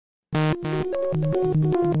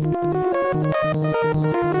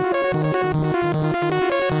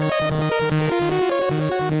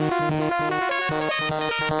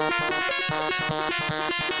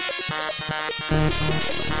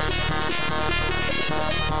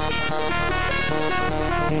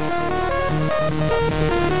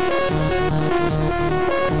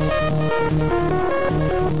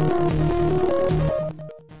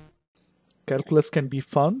Calculus can be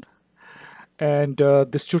fun, and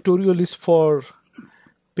this tutorial is for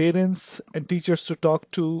parents and teachers to talk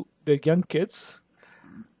to their young kids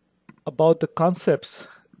about the concepts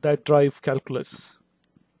that drive calculus.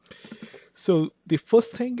 So the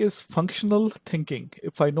first thing is functional thinking.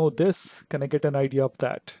 If I know this, can I get an idea of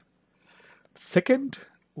that? Second,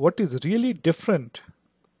 what is really different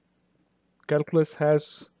calculus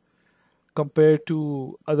has compared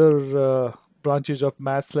to other branches of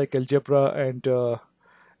maths like algebra and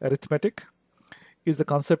arithmetic is the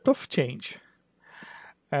concept of change.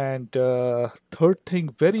 And third thing,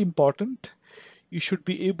 very important, you should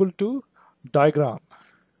be able to diagram.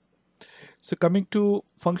 So coming to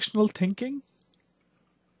functional thinking,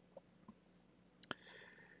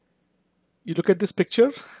 you look at this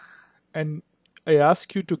picture and I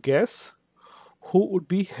ask you to guess who would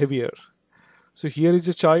be heavier. So here is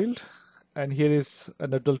a child and here is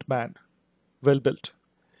an adult man, well built.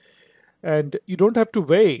 And you don't have to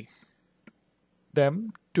weigh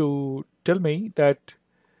them to tell me that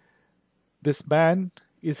this man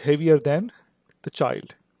is heavier than the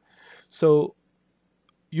child. So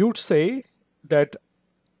you'd say that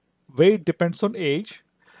weight depends on age.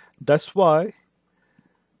 That's why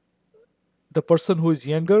the person who is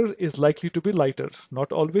younger is likely to be lighter.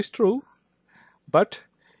 Not always true, but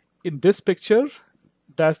in this picture,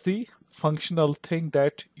 that's the functional thing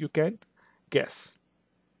that you can guess.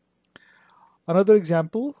 Another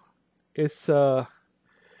example is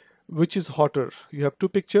which is hotter. You have two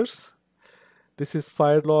pictures. This is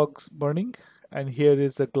fire logs burning, and here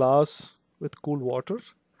is a glass with cool water.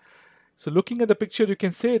 So looking at the picture, you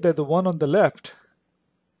can say that the one on the left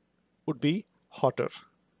would be hotter.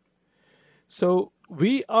 So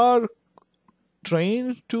we are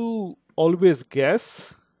trained to always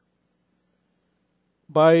guess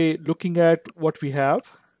by looking at what we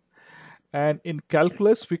have, and in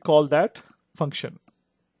calculus we call that function.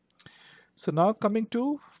 So now coming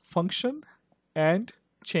to function and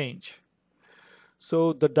change.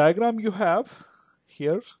 So the diagram you have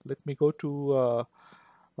here, let me go to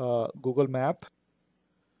Google Map.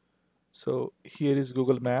 So here is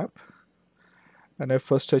Google Map, and at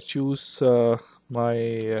first I choose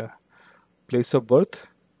my place of birth,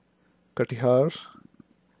 Katihar.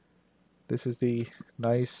 This is the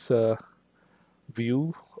nice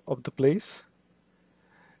view of the place,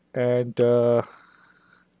 and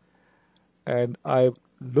I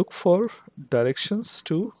look for directions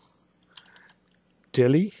to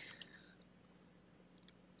Delhi.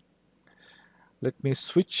 Let me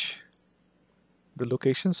switch the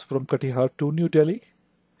locations from Katihar to New Delhi,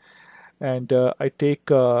 and I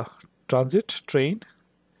take a transit train.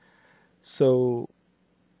 So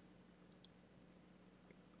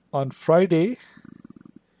on Friday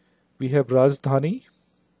we have Rajdhani,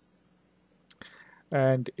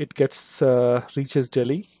 and it gets reaches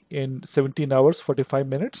Delhi in 17 hours 45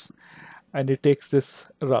 minutes, and it takes this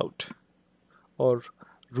route or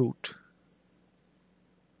route.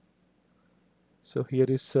 So here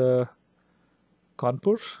is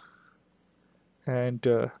Kanpur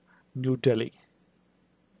and New Delhi,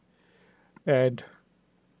 and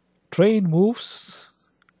train moves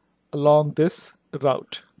along this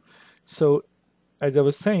route. So as I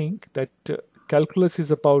was saying that calculus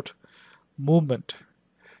is about movement.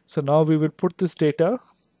 So now we will put this data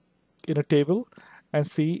in a table and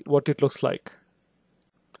see what it looks like.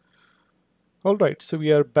 All right, so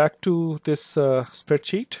we are back to this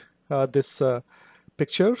spreadsheet, this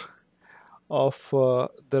picture of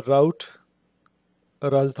the route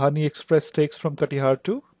Rajdhani Express takes from Katihar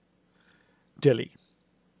to Delhi.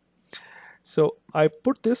 So I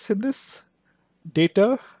put this in this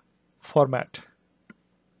data format,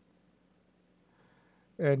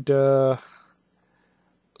 and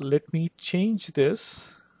let me change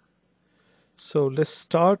this. So let's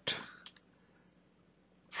start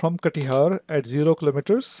from Katihar at 0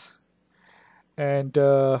 kilometers, and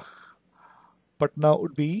Patna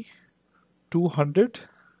would be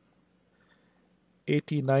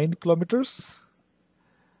 289 kilometers.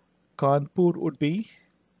 Kanpur would be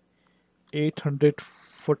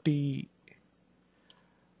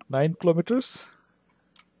 849 kilometers,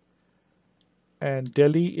 and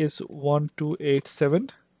Delhi is 1287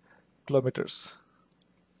 kilometers.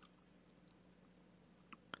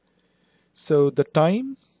 So the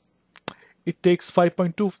time, it takes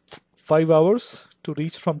 5.25 hours to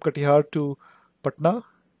reach from Katihar to Patna.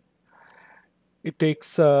 It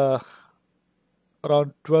takes around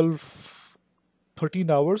 12, 13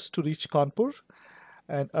 hours to reach Kanpur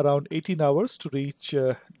and around 18 hours to reach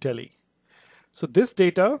Delhi. So this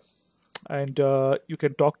data, and you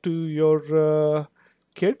can talk to your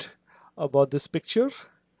kid about this picture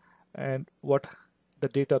and what the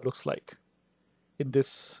data looks like in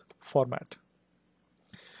this format.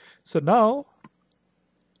 So now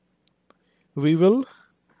we will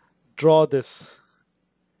draw this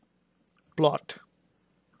plot.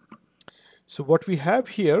 So what we have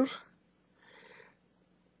here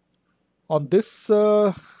on this,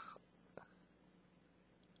 okay,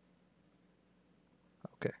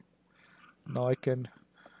 now I can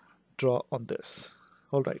draw on this.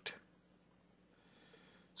 All right.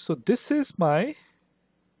 So this is my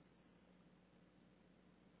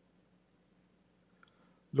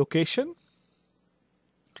location,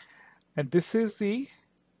 and this is the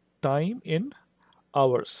time in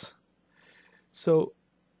hours. So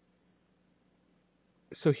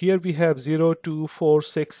here we have 0, 2, 4,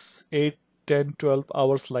 6, 8, 10, 12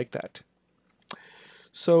 hours like that.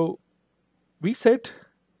 So we said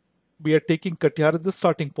we are taking Katihar as the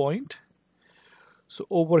starting point. So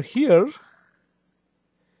over here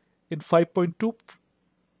in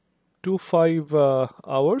 5.25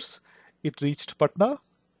 hours, it reached Patna,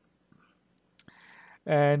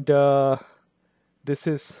 and this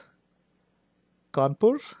is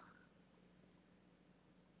Kanpur,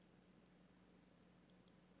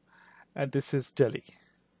 and this is Delhi.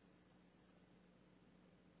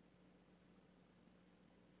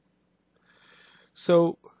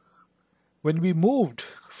 So when we moved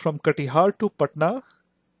from Katihar to Patna,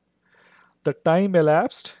 the time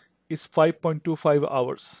elapsed is 5.25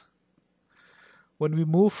 hours. When we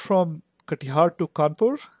move from Katihar to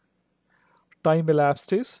Kanpur, time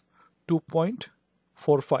elapsed is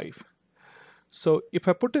 2.45. So if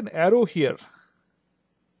I put an arrow here,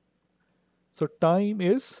 so time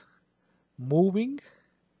is moving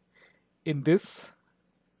in this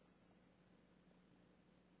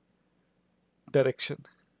direction.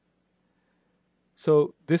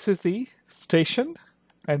 So this is the station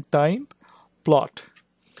and time plot.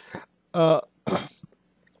 Uh,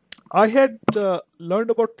 I had learned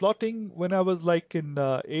about plotting when I was like in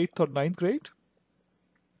 8th or ninth grade.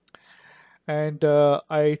 And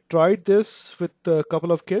I tried this with a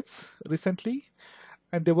couple of kids recently,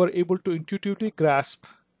 and they were able to intuitively grasp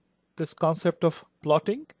this concept of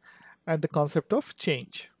plotting and the concept of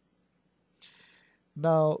change.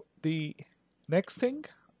 Now, the next thing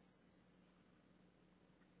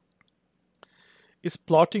is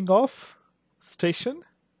plotting of station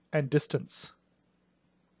and distance.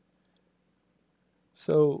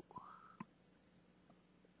 So,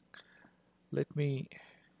 let me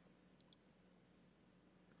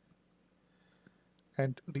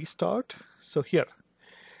and restart. So, here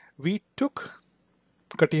we took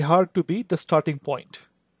Katihar to be the starting point.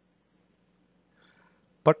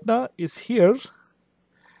 Patna is here,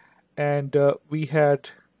 and we had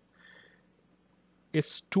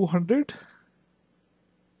is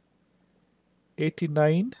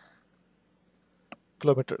 289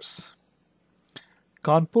 kilometers.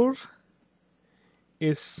 Kanpur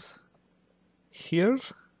is here,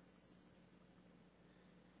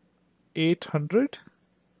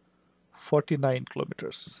 849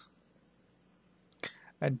 kilometers.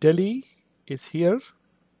 And Delhi is here,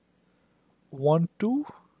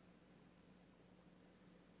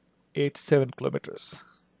 1287 kilometers.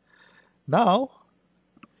 Now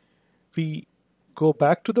we go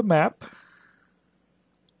back to the map.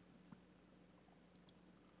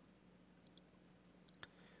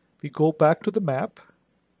 We go back to the map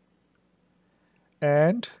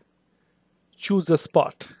and choose a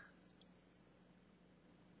spot.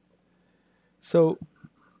 So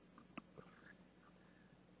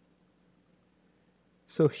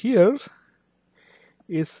here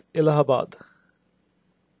is Allahabad.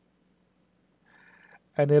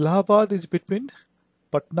 And Allahabad is between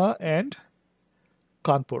Patna and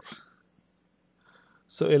Kanpur.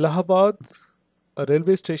 So Allahabad, a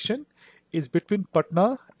railway station, is between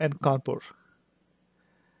Patna and Kanpur.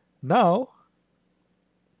 Now,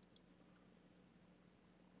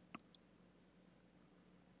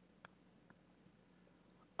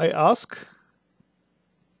 I ask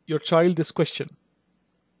your child this question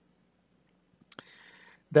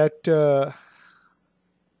that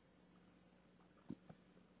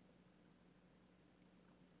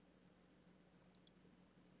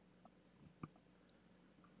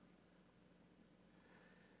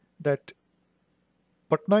that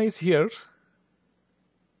Patna is here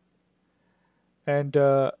and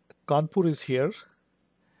Kanpur is here.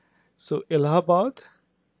 So Allahabad,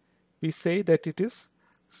 we say that it is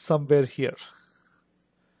somewhere here.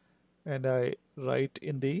 And I write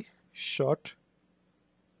in the short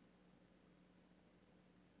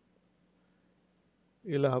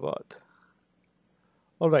Allahabad.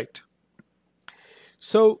 All right.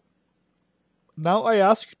 So now I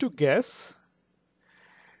ask you to guess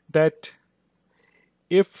that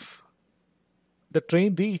if the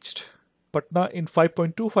train reached Patna in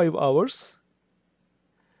 5.25 hours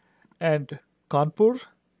and Kanpur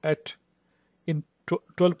at in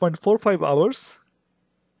 12.45 hours,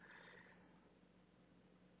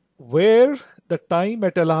 where the time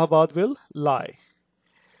at Allahabad will lie.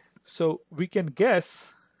 So we can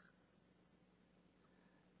guess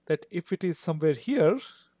that if it is somewhere here,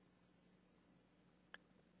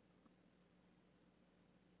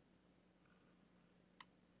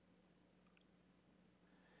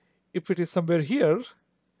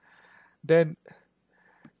 then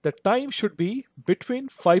the time should be between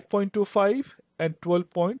 5.25 and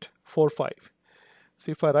 12.45.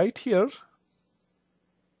 So if I write here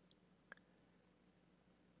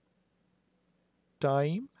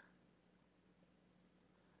time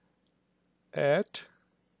at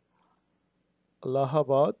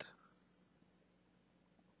Allahabad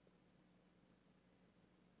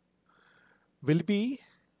will be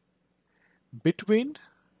between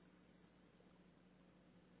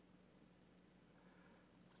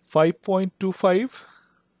 5.25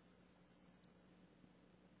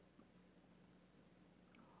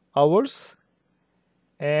 hours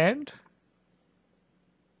and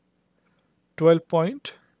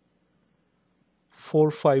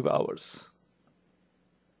 12.45 hours.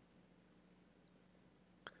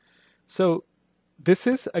 So this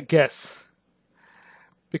is a guess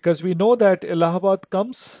because we know that Allahabad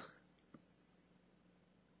comes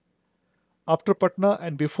after Patna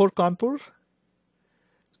and before Kanpur.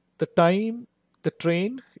 The time the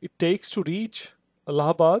train it takes to reach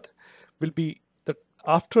Allahabad will be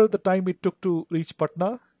after the time it took to reach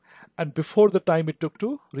Patna and before the time it took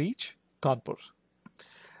to reach Kanpur.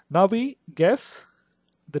 Now we guess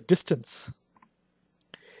the distance.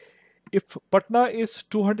 If Patna is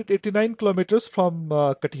 289 kilometers from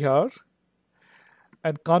Katihar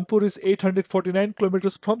and Kanpur is 849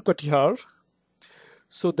 kilometers from Katihar,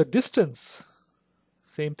 so the distance,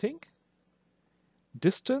 same thing,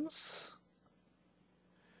 distance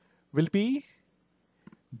will be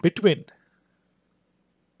between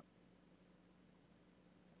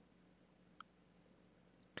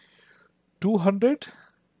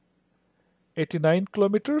 289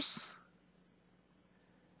 kilometers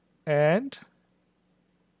and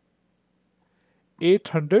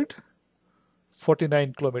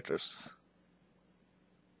 849 kilometers.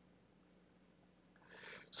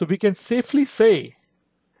 So we can safely say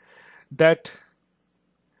that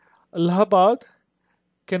Allahabad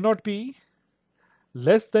cannot be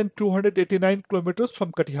less than 289 kilometers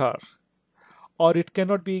from Katihar, or it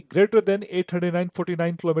cannot be greater than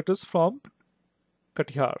 849 kilometers from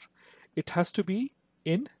Katihar. It has to be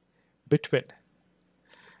in between.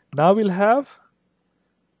 Now we'll have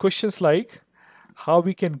questions like how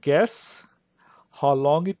we can guess how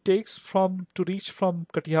long it takes to reach from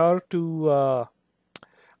Katihar to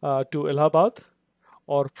Allahabad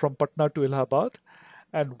or from Patna to Allahabad,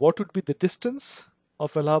 and what would be the distance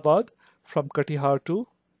of Allahabad from Katihar to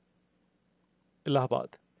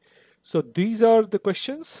Allahabad. So these are the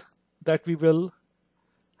questions that we will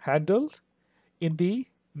handle in the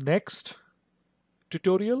next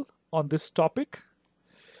tutorial on this topic.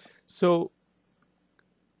 So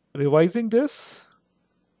revising this,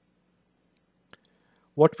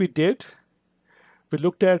 what we did, we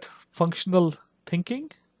looked at functional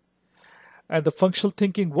thinking, and the functional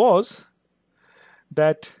thinking was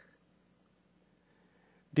that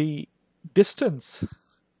the distance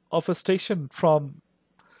of a station from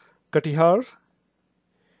Katihar,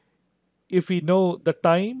 if we know the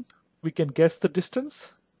time, we can guess the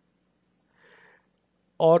distance,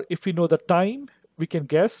 or if we know the time, we can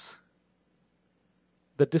guess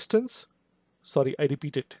the distance. Sorry, I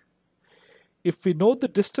repeat it. If we know the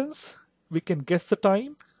distance, we can guess the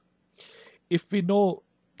time. If we know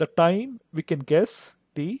the time, we can guess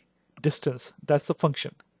the distance. That's the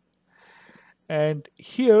function. And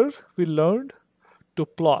here we learned to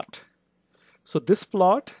plot. So this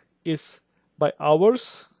plot is by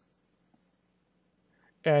hours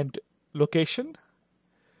and location.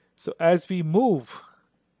 So as we move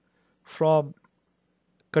from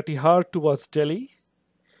Katihar towards Delhi,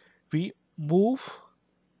 we move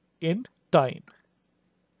in time.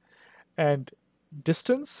 And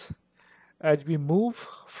distance. As we move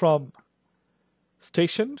from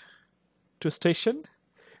station to station,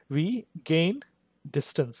 we gain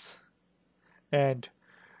distance. And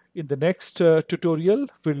in the next tutorial,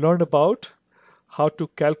 we'll learn about how to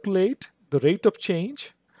calculate the rate of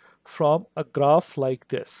change from a graph like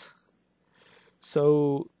this.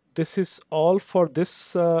 So this is all for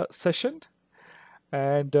this session,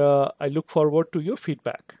 and I look forward to your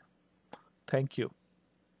feedback. Thank you.